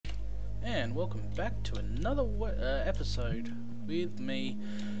and welcome back to another episode with me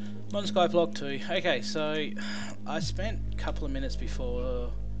on Skyblock 2. Okay, so I spent a couple of minutes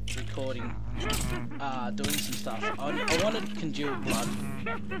before recording doing some stuff. I wanted congealed blood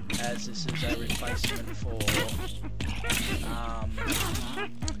as this is a replacement for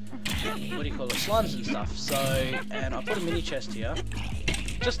what do you call it, slimes and stuff. So, and I put a mini chest here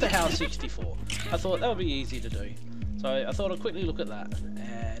just to house 64. I thought that would be easy to do. So I thought I'd quickly look at that,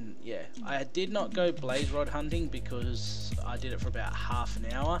 and yeah, I did not go blaze rod hunting because I did it for about half an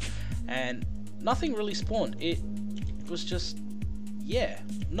hour and nothing really spawned. It was just, yeah,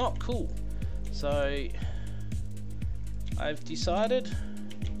 not cool. So I've decided,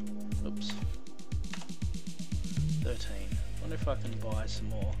 oops, 13, wonder if I can buy some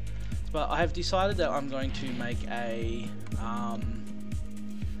more. But I have decided that I'm going to make a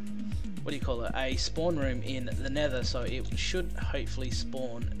what do you call it, a spawn room in the Nether, so it should hopefully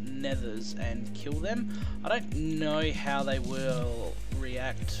spawn Nethers and kill them. I don't know how they will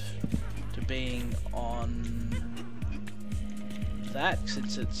react to being on that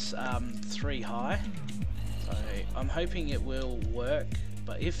since it's 3 high, so I'm hoping it will work,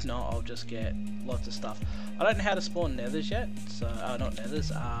 but if not I'll just get lots of stuff. I don't know how to spawn Nethers yet, so not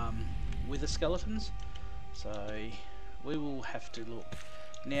Nethers, wither skeletons, so we will have to look.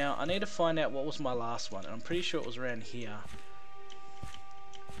 Now, I need to find out what was my last one, and I'm pretty sure it was around here.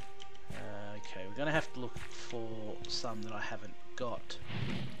 Okay, we're going to have to look for some that I haven't got.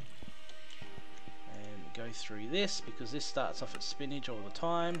 And go through this, because this starts off at spinach all the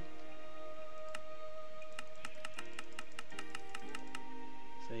time.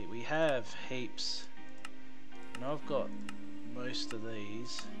 See, we have heaps, and I've got most of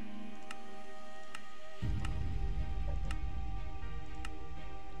these.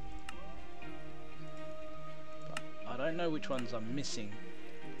 I don't know which ones I'm missing,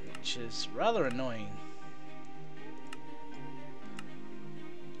 which is rather annoying.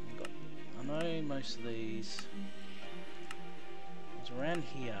 I know most of these. It's around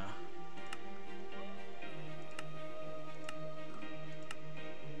here.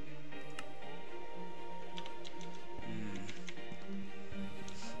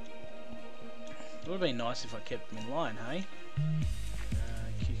 It would have been nice if I kept them in line, hey?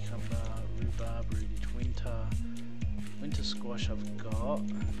 Cucumber, rhubarb, rooted winter. Winter squash I've got,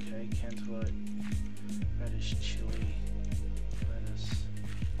 okay, cantaloupe, radish, chili, lettuce.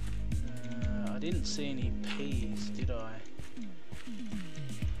 I didn't see any peas, did I?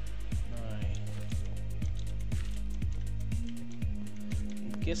 No.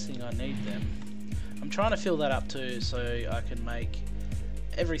 I'm guessing I need them. I'm trying to fill that up too so I can make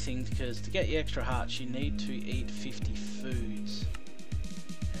everything, because to get your extra hearts you need to eat 50 foods.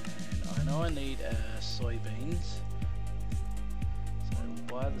 And I know I need soybeans.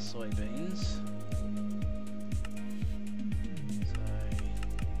 Buy the soybeans. So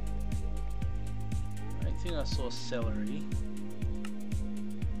I don't think I saw celery.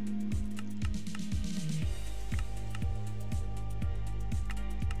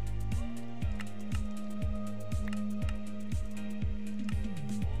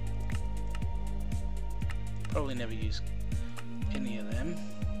 Probably never use any of them.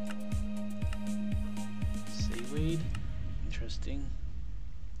 Seaweed, interesting.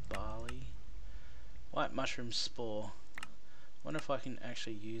 Barley, white mushroom spore. Wonder if I can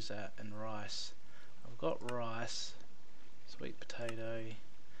actually use that. And rice. I've got rice, sweet potato,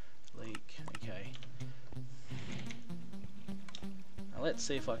 leek. Okay. Now let's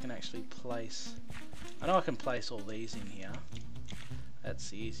see if I can actually place. I know I can place all these in here. That's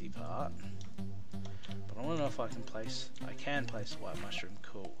the easy part. But I want to know if I can place. I can place the white mushroom.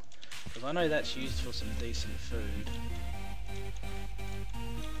 Cool. Because I know that's used for some decent food.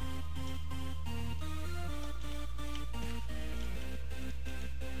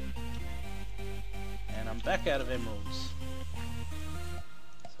 I'm back out of emeralds,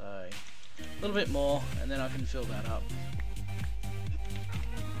 so a little bit more and then I can fill that up.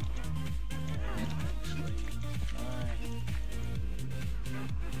 And actually, no.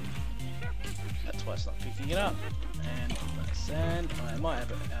 That's why it's not picking it up. And that sand, I might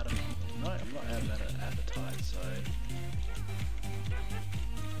have it out of, no, I'm not out of appetite, so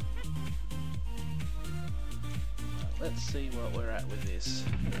let's see what we're at with this.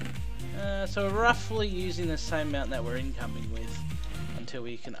 So we're roughly using the same amount that we're incoming with until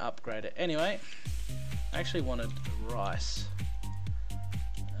we can upgrade it. Anyway, I actually wanted rice.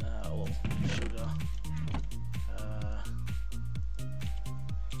 Or sugar.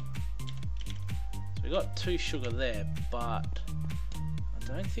 So we got 2 sugar there, but I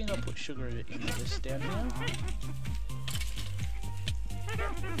don't think I put sugar in this down here.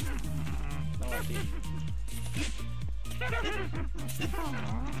 No idea.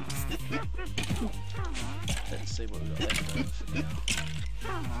 Let's see what we got left over for now.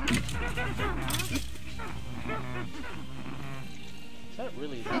 Is that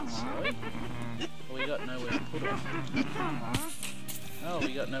really that slow? Or we got nowhere to put it? Oh,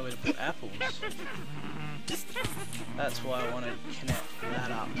 we got nowhere to put apples. That's why I want to connect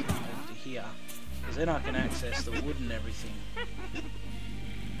that up over to here. Because then I can access the wood and everything.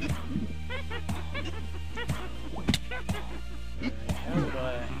 How would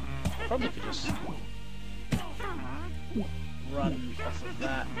I probably could just run off of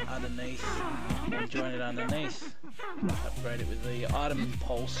that underneath and join it underneath. Upgrade it with the item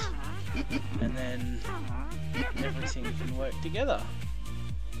pulse, and then everything can work together.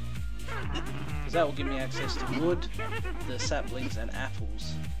 Because that will give me access to wood, the saplings and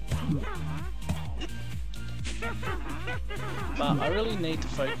apples. But I really need to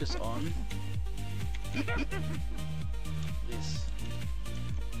focus on this,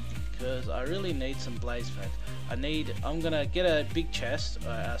 because I really need some blaze fat. I'm gonna get a big chest,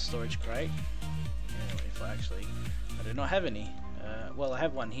 a storage crate. If I do not have any. Well, I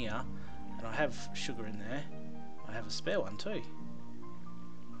have one here, and I have sugar in there. I have a spare one too.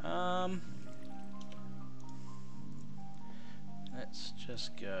 Let's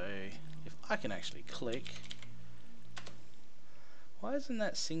just go. If I can actually click. Why isn't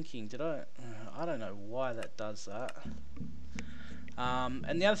that syncing? I don't know why that does that.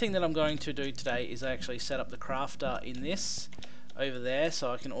 And the other thing that I'm going to do today is actually set up the crafter in this over there,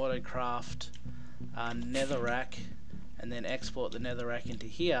 so I can auto craft nether rack and then export the nether rack into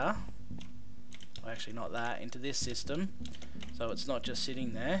here. Well, actually not that, into this system, so it's not just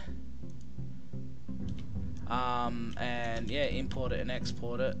sitting there. And yeah, import it and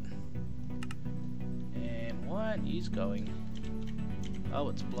export it. And why aren't yous going? Oh,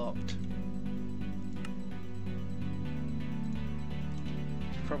 it's blocked.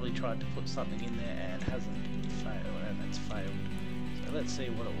 Probably tried to put something in there and hasn't failed, and it's failed. So let's see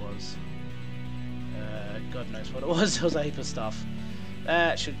what it was. God knows what it was. It was a heap of stuff.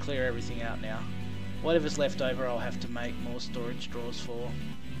 That should clear everything out now. Whatever's left over, I'll have to make more storage drawers for,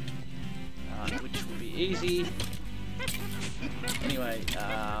 which will be easy. Anyway,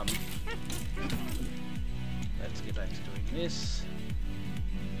 let's get back to doing this.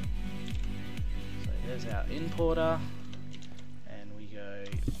 So there's our importer.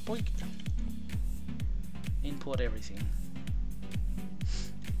 Boink. Import everything.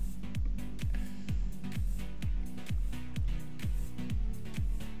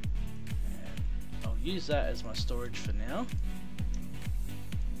 And I'll use that as my storage for now.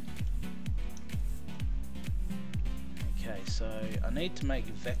 Okay, so I need to make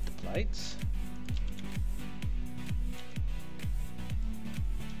vector plates,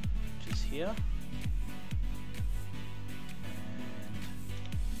 which is here.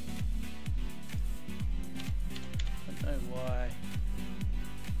 Why?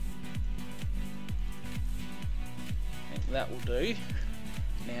 I think that will do.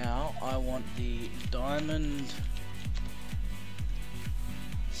 Now I want the diamond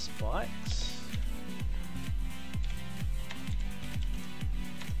spikes.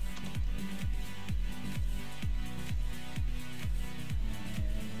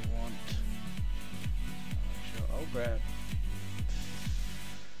 And we want, sure, I'll grab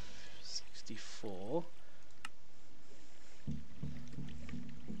 64.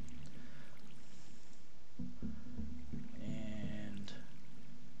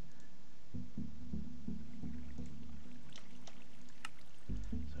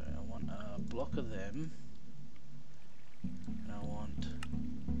 Block of them, and I want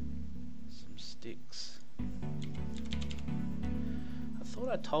some sticks. I thought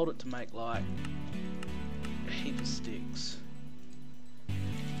I told it to make like a heap of sticks.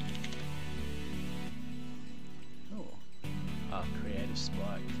 Oh, creative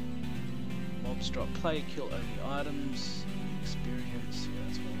spike. Mobs drop play, kill only items, experience. Yeah,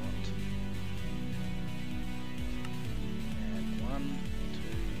 that's what I want. And 1, 2,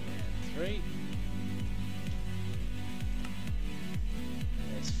 and 3.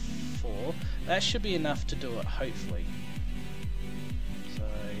 There's 4. That should be enough to do it, hopefully. So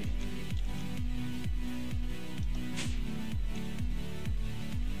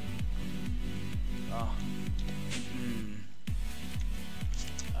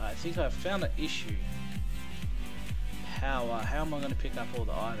I think I've found an issue. Power. How am I going to pick up all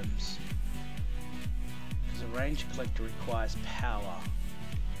the items? Because a range collector requires power.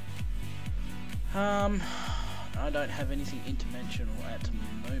 I don't have anything interdimensional at the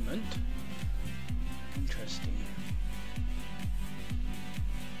moment. Interesting.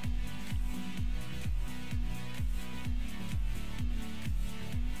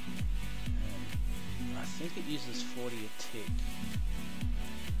 uses 40 a tick.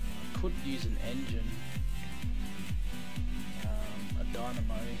 I could use an engine, a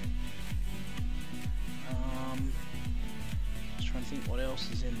dynamo. Just trying to think what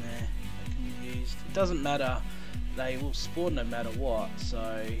else is in there that can be used. It doesn't matter, they will spawn no matter what,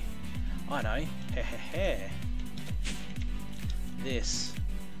 so I know. This.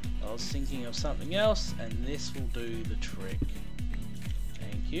 I was thinking of something else, and this will do the trick.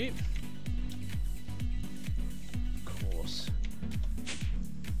 Thank you. Of course.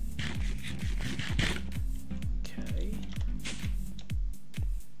 Okay.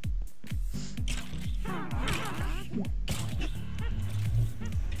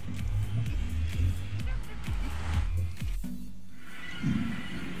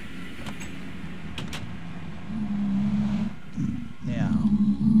 Now,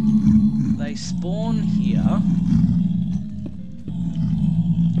 they spawn here.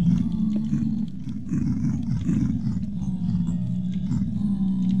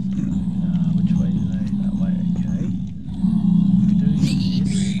 Which way do they? That way, okay. We do this.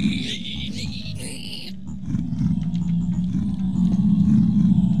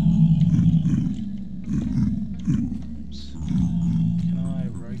 Oops. Can I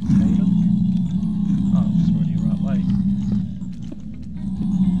rotate them? Oh, it's already the right way.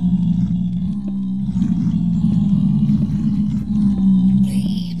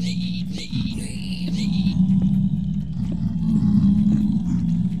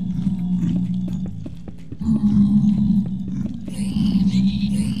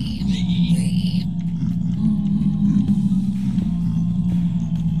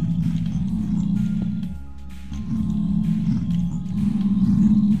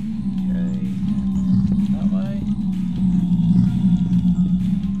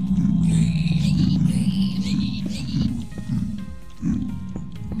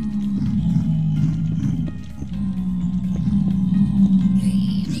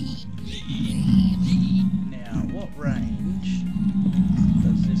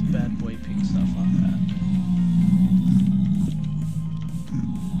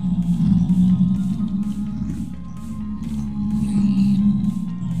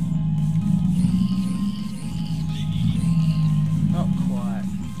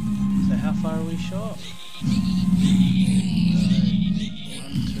 Far are we short? 1,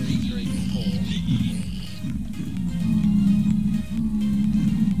 2, 3, 4.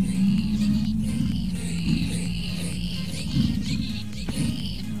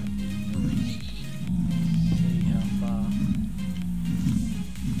 See how far.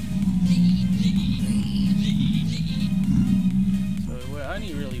 So we're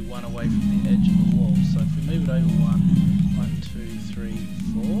only really one away from the edge of the wall. So if we move it over 1, 2, 3,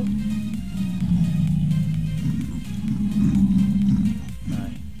 4.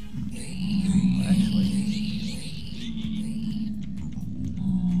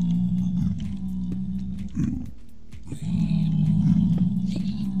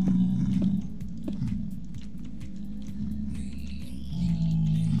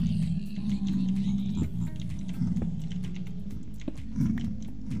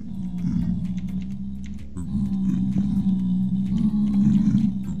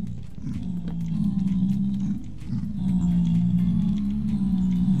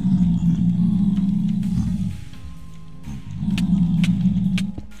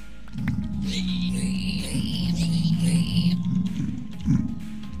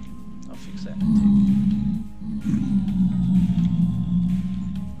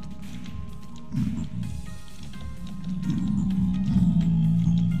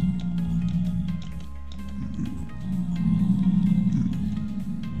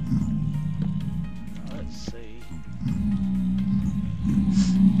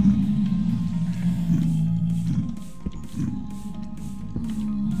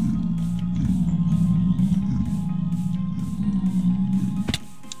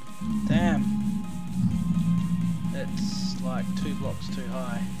 Like 2 blocks too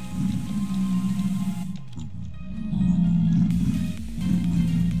high.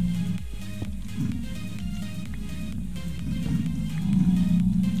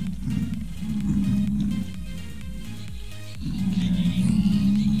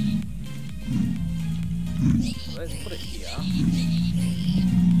 So let's put it here.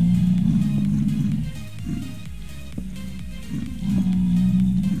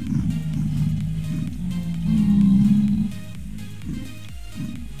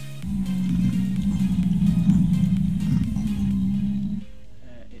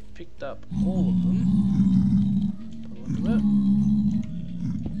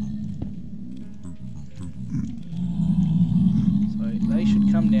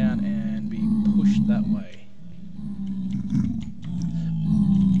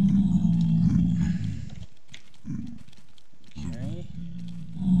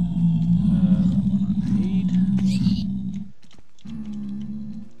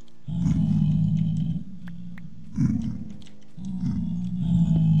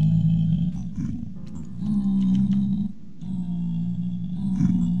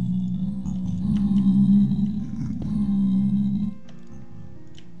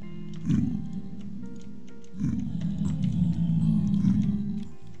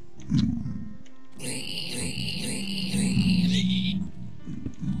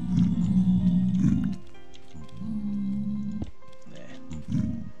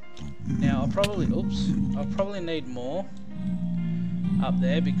 I'll probably need more up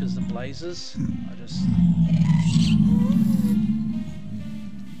there because the blazes. I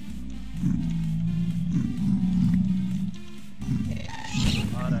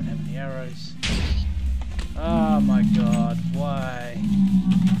don't have any arrows. Oh my god, why?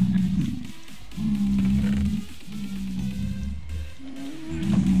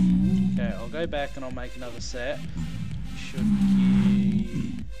 Okay, I'll go back and I'll make another set. Should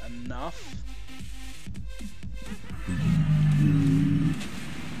be enough.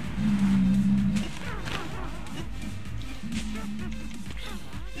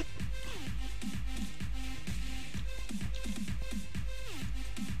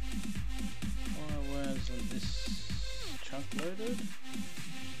 Loaded.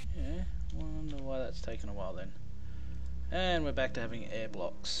 Yeah, wonder why that's taken a while then. And we're back to having air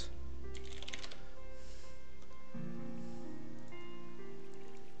blocks. And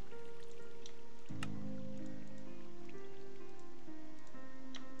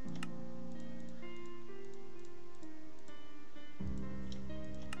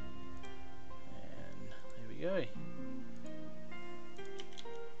there we go.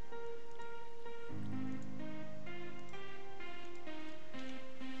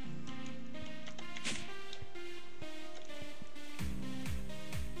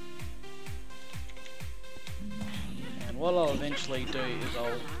 What I'll eventually do is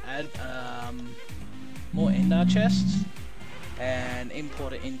I'll add more ender chests and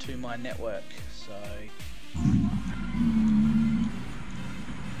import it into my network. So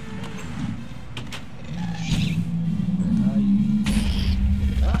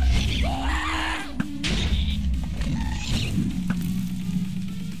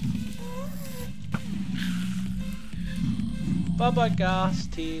bye bye gas,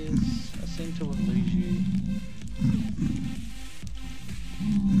 tears. I seem to have lose you.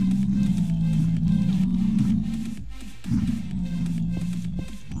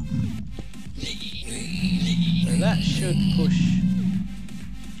 So that should push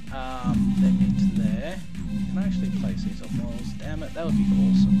them into there. Can I actually place these on walls? Damn it, that would be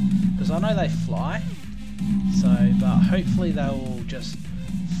awesome. Because I know they fly. So, but hopefully they will just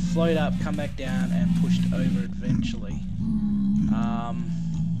float up, come back down, and pushed over eventually. I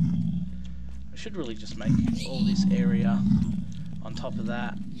should really just make all this area on top of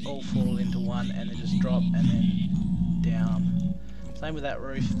that all fall into one and then just drop and then down. Same with that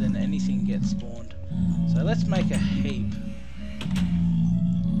roof, then anything gets spawned. So let's make a heap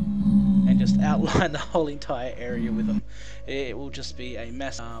and just outline the whole entire area with them. It will just be a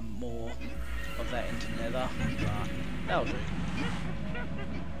mess. More of that into Nether, but that'll do.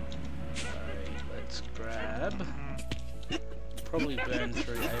 So let's grab. Probably burn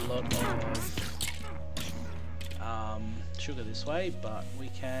through a lot of sugar this way, but we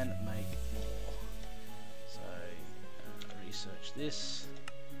can make more. So research this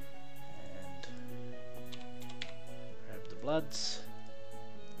and grab the bloods.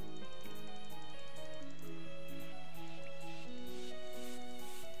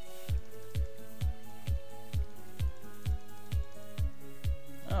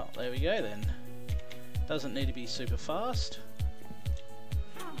 Oh, there we go then. Doesn't need to be super fast.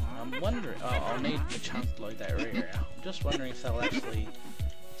 I'm wondering, oh, I'll need to chunk load that area. I'm just wondering if they'll actually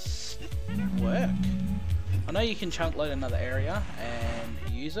work. I know you can chunk load another area and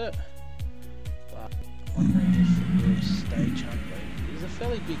use it, but I'm wondering if it will stay chunk loaded. It's a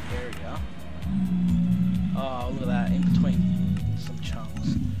fairly big area. Oh, look at that, in between some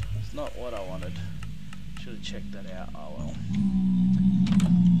chunks. It's not what I wanted. Should have checked that out. Oh well.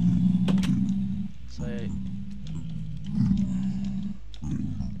 So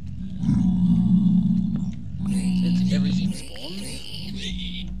since everything spawns,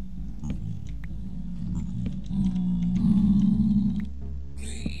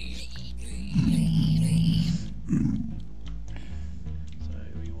 so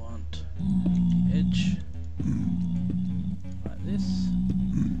we want edge like this.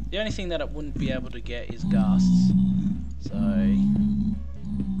 The only thing that it wouldn't be able to get is ghasts. So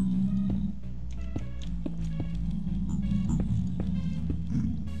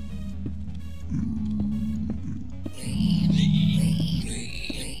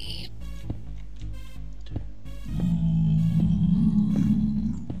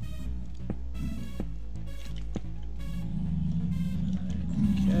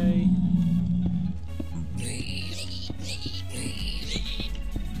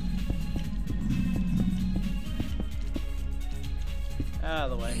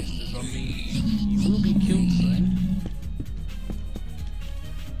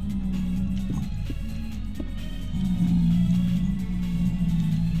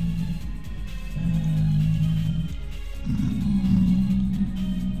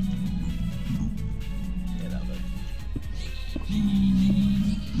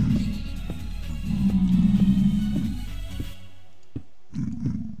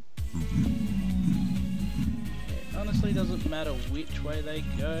matter which way they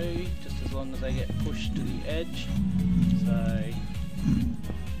go, just as long as they get pushed to the edge. So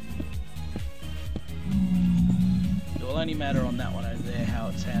it will only matter on that one over there how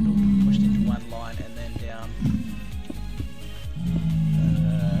it's handled, pushed into one line and then down.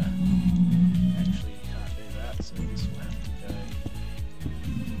 Actually, you can't do that, so this will have to go.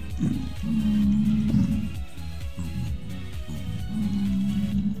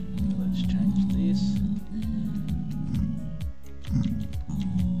 Let's change this.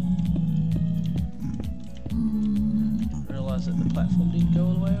 Realise that the platform didn't go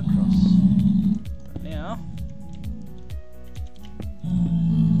all the way across. But now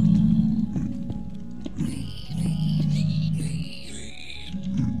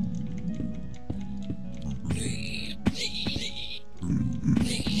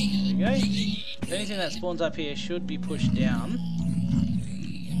anything that spawns up here should be pushed down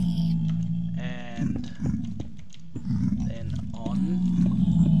and then on.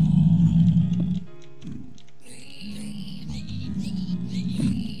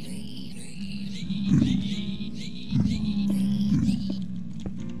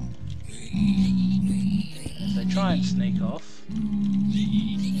 If they try and sneak off,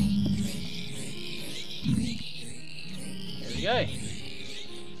 there we go.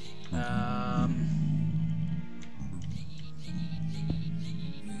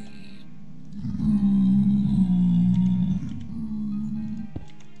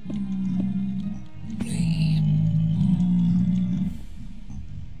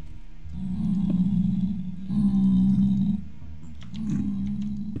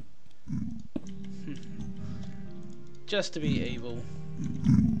 Just to be evil.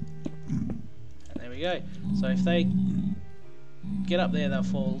 And there we go. So if they get up there, they'll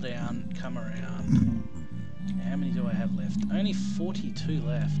fall down, come around. Now, how many do I have left? Only 42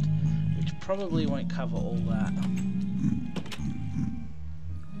 left, which probably won't cover all that.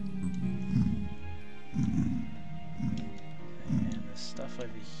 And there's stuff over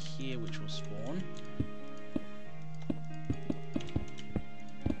here which will spawn.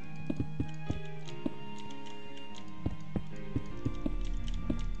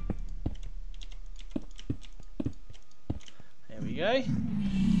 Go. So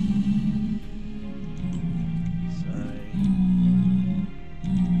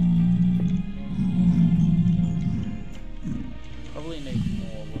probably need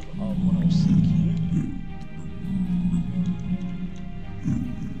more of what I was thinking.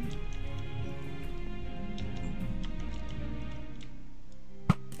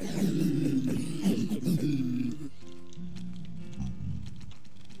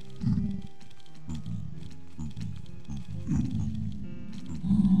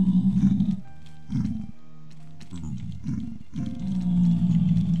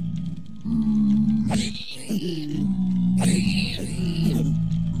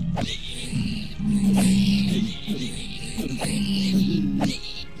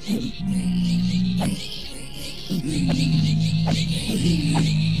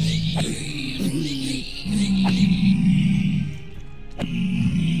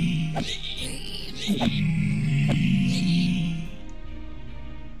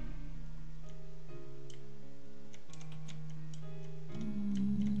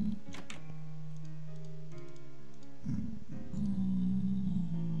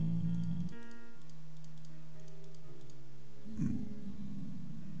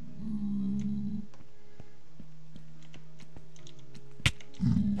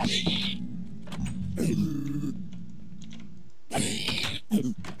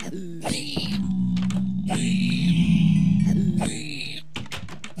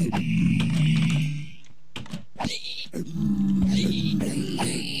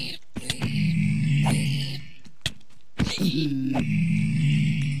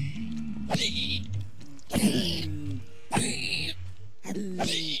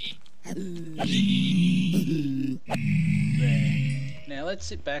 Now let's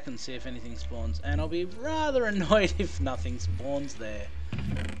sit back and see if anything spawns, and I'll be rather annoyed if nothing spawns there.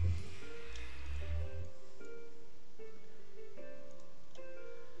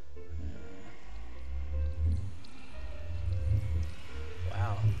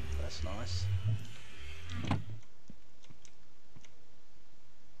 Wow, that's nice.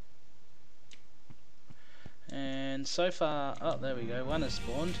 And so far, oh there we go, one has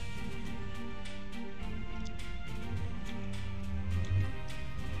spawned.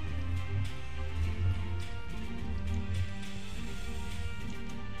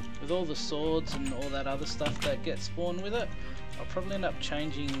 With all the swords and all that other stuff that gets spawned with it, I'll probably end up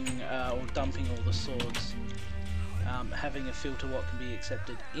changing or dumping all the swords, having a filter what can be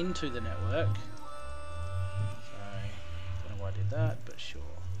accepted into the network. So I did that, but sure.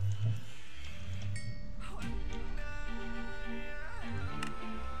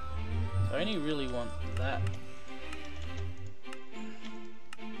 So I only really want that.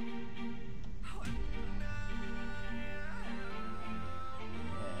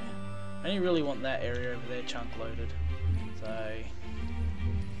 I only really want that area over there chunk loaded. So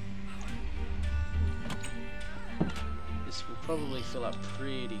this will probably fill up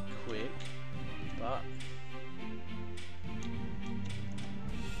pretty quick, but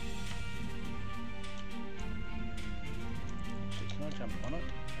actually, can I jump on it?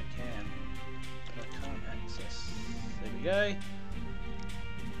 I can, but I can't access. There we go.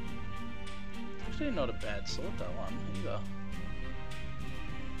 Actually not a bad sword, that one either.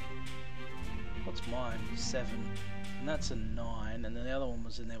 What's mine? 7. And that's a 9, and then the other one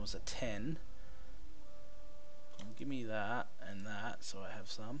was in there was a 10. Give me that and that, so I have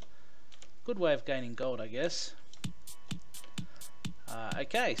some. Good way of gaining gold, I guess.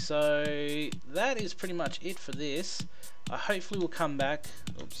 Okay, so that is pretty much it for this. Hopefully we'll come back,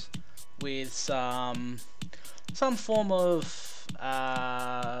 with some form of,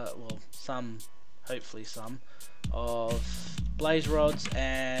 well, hopefully some of blaze rods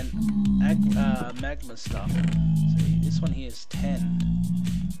and magma stuff. See, this one here is 10.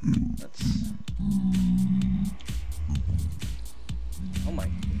 That's... oh my,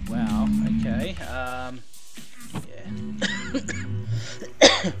 wow, okay, yeah.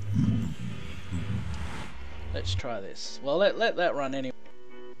 Let's try this. Well, let that run anyway.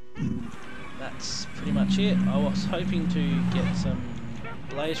 That's pretty much it. I was hoping to get some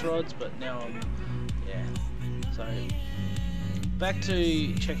blaze rods, but now yeah. So, back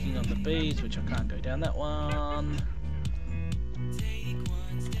to checking on the bees, which I can't go down that one.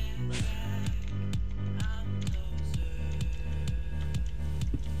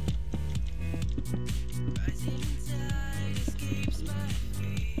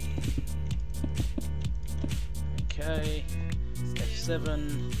 Okay,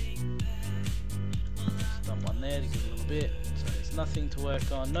 F7. Just done one there to give it a little bit. So there's nothing to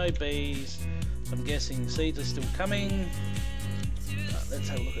work on, no bees. So I'm guessing seeds are still coming. Let's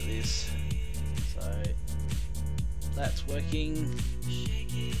have a look at this. So that's working.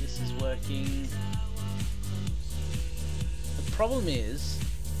 This is working. The problem is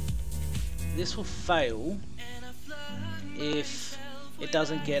this will fail if it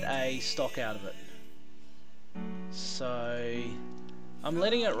doesn't get a stock out of it. So I'm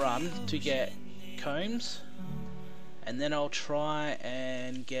letting it run to get combs, and then I'll try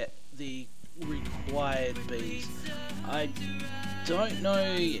and get the required bees. I don't know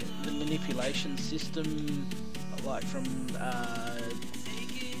the manipulation system like from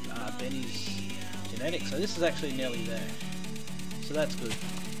Benny's genetics, so this is actually nearly there, so that's good.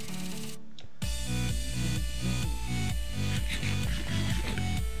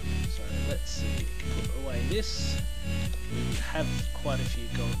 So let's see, put away this. We have quite a few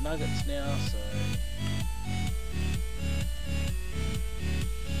gold nuggets now, so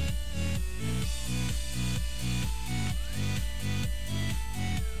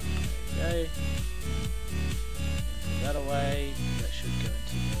there we go. Put that away. That should go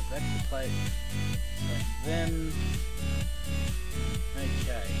into the vector plate. So then,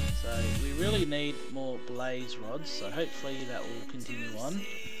 okay. So we really need more blaze rods. So hopefully that will continue on.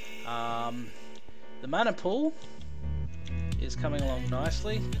 The mana pool is coming along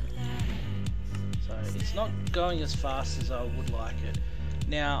nicely. So it's not going as fast as I would like it.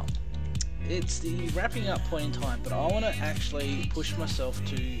 Now, it's the wrapping up point in time, but I want to actually push myself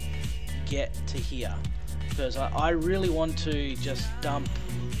to get to here, because I really want to just dump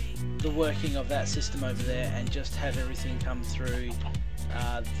the working of that system over there and just have everything come through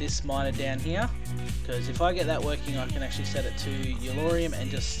this miner down here, because if I get that working I can actually set it to Yellorium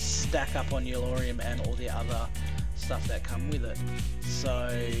and just stack up on Yellorium and all the other stuff that come with it. So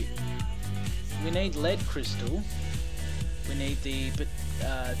we need lead crystal, we need the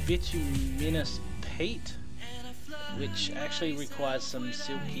bituminous peat, which actually requires some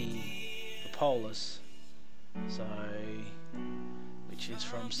silky propolis, so which is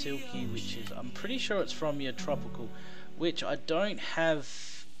from silky, which is, I'm pretty sure it's from your tropical, which I don't have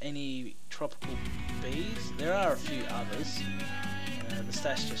any tropical bees. There are a few others, the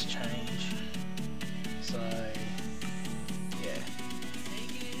stats just change, so yeah.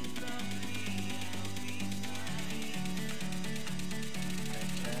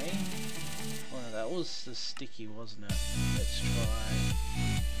 Okay, well that was the sticky, wasn't it? Let's try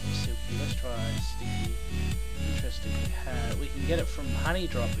silky, let's try sticky. Interesting, we can get it from honey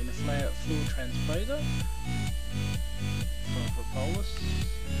drop in a fluid transposer from propolis,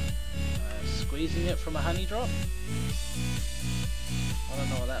 squeezing it from a honey drop. I don't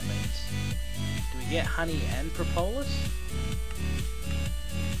know what that means. Do we get honey and propolis?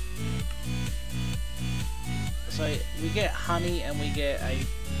 So we get honey and we get a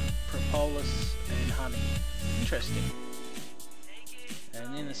propolis and honey. Interesting.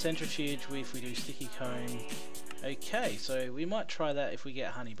 And in the centrifuge, if we do sticky cone. Okay, so we might try that if we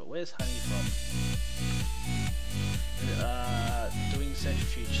get honey, but where's honey from? Doing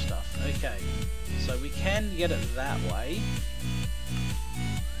centrifuge stuff. Okay, so we can get it that way.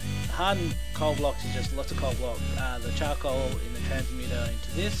 Hardened coal blocks is just lots of coal block. The charcoal in the transmuter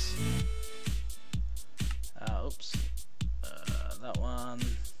into this. Oops, that one.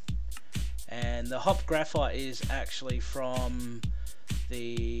 And the hop graphite is actually from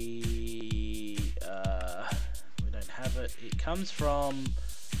the. We don't have it. It comes from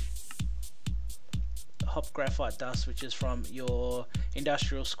hop graphite dust, which is from your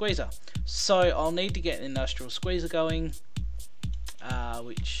industrial squeezer. So I'll need to get an industrial squeezer going,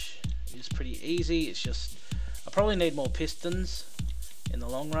 which is pretty easy. It's just I probably need more pistons in the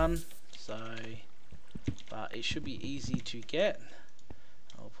long run. So, but it should be easy to get.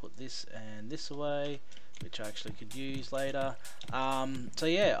 I'll put this and this away, which I actually could use later. So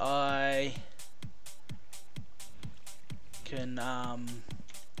yeah, I can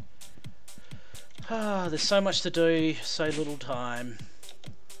there's so much to do, so little time.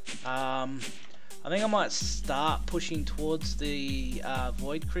 I think I might start pushing towards the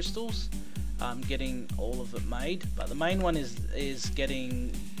void crystals, getting all of it made, but the main one is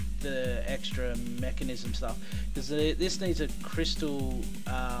getting the extra mechanism stuff, because this needs a crystal,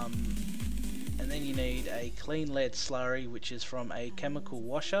 and then you need a clean lead slurry, which is from a chemical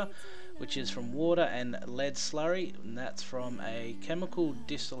washer, which is from water and lead slurry, and that's from a chemical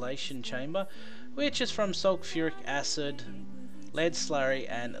distillation chamber, which is from sulfuric acid, lead slurry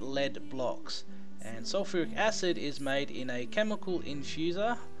and lead blocks. And sulfuric acid is made in a chemical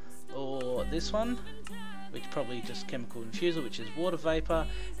infuser, or this one, which probably just chemical infuser, which is water vapor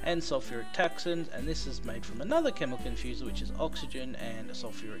and sulfuric toxins, and this is made from another chemical infuser, which is oxygen and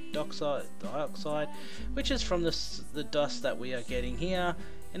sulfuric dioxide, which is from the dust that we are getting here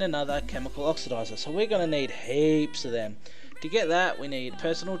in another chemical oxidizer. So we're going to need heaps of them. To get that, we need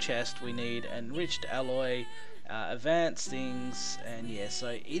personal chest, we need enriched alloy, advanced things, and yeah, so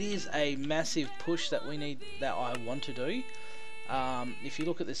it is a massive push that we need, that I want to do. If you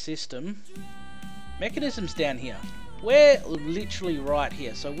look at the system, mechanisms down here, we're literally right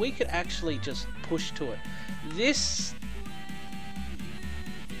here, so we could actually just push to it. This,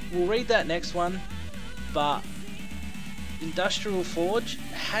 we'll read that next one, but Industrial Forge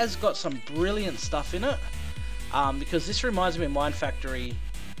has got some brilliant stuff in it, because this reminds me of Mine Factory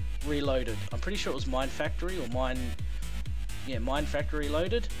Reloaded. I'm pretty sure it was Mine Factory or Mine Factory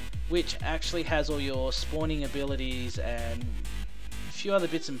Loaded, which actually has all your spawning abilities and a few other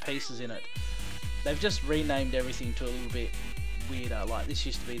bits and pieces in it. They've just renamed everything to a little bit weirder. Like this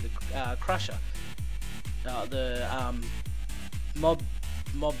used to be the Crusher, the Mob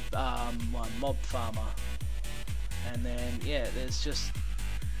Farmer, and then yeah, there's just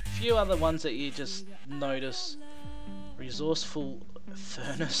a few other ones that you just notice. Resourceful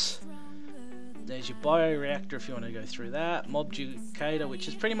Furnace. There's your bioreactor if you want to go through that. Mob Ducator, which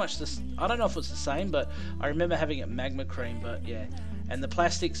is pretty much this. I don't know if it's the same, but I remember having it Magma Cream. But yeah, and the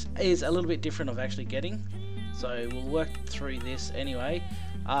plastics is a little bit different of actually getting. So we'll work through this anyway.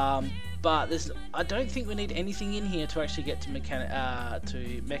 But there's, I don't think we need anything in here to actually get to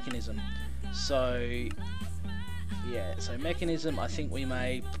mechanism. So yeah, so mechanism, I think we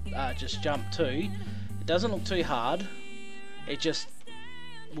may just jump to. It doesn't look too hard. It just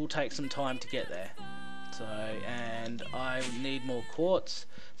will take some time to get there. So, and I need more quartz.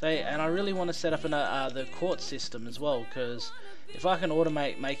 So, and I really want to set up the quartz system as well, because if I can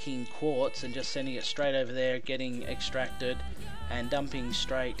automate making quartz and just sending it straight over there, getting extracted and dumping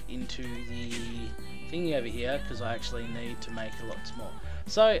straight into the thingy over here, because I actually need to make a lot more.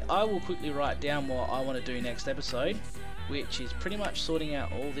 So I will quickly write down what I want to do next episode, which is pretty much sorting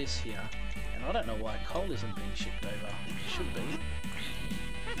out all this here. And I don't know why coal isn't being shipped over. It should be.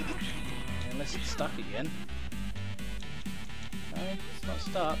 Unless it's stuck again. No, it's not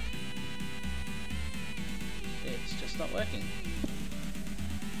stuck. It's just not working.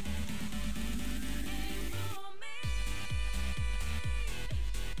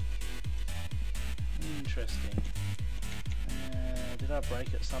 Interesting. Did I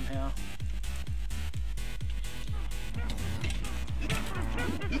break it somehow?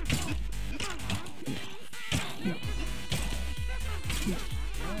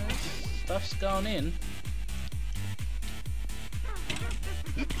 Stuff's going in.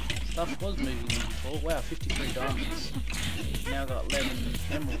 stuff was moving in before. Wow, 53 diamonds. Now got 11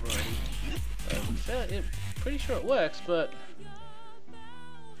 emerald already. So pretty sure it works, but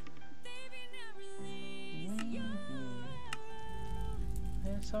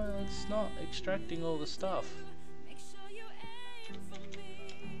yeah, so it's not extracting all the stuff.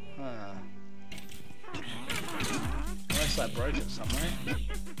 Huh. Unless I broke it somewhere.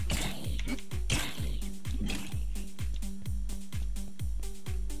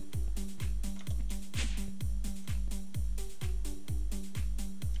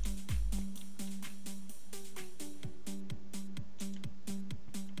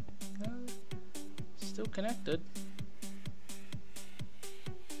 Still connected.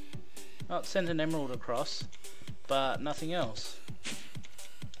 Oh, it sent an emerald across, but nothing else.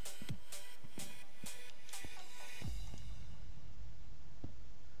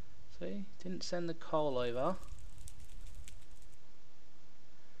 See, didn't send the coal over.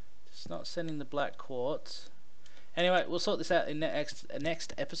 Just not sending the black quartz. Anyway, we'll sort this out in the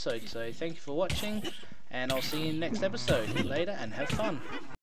next episode. So thank you for watching, and I'll see you in the next episode. Later, and have fun.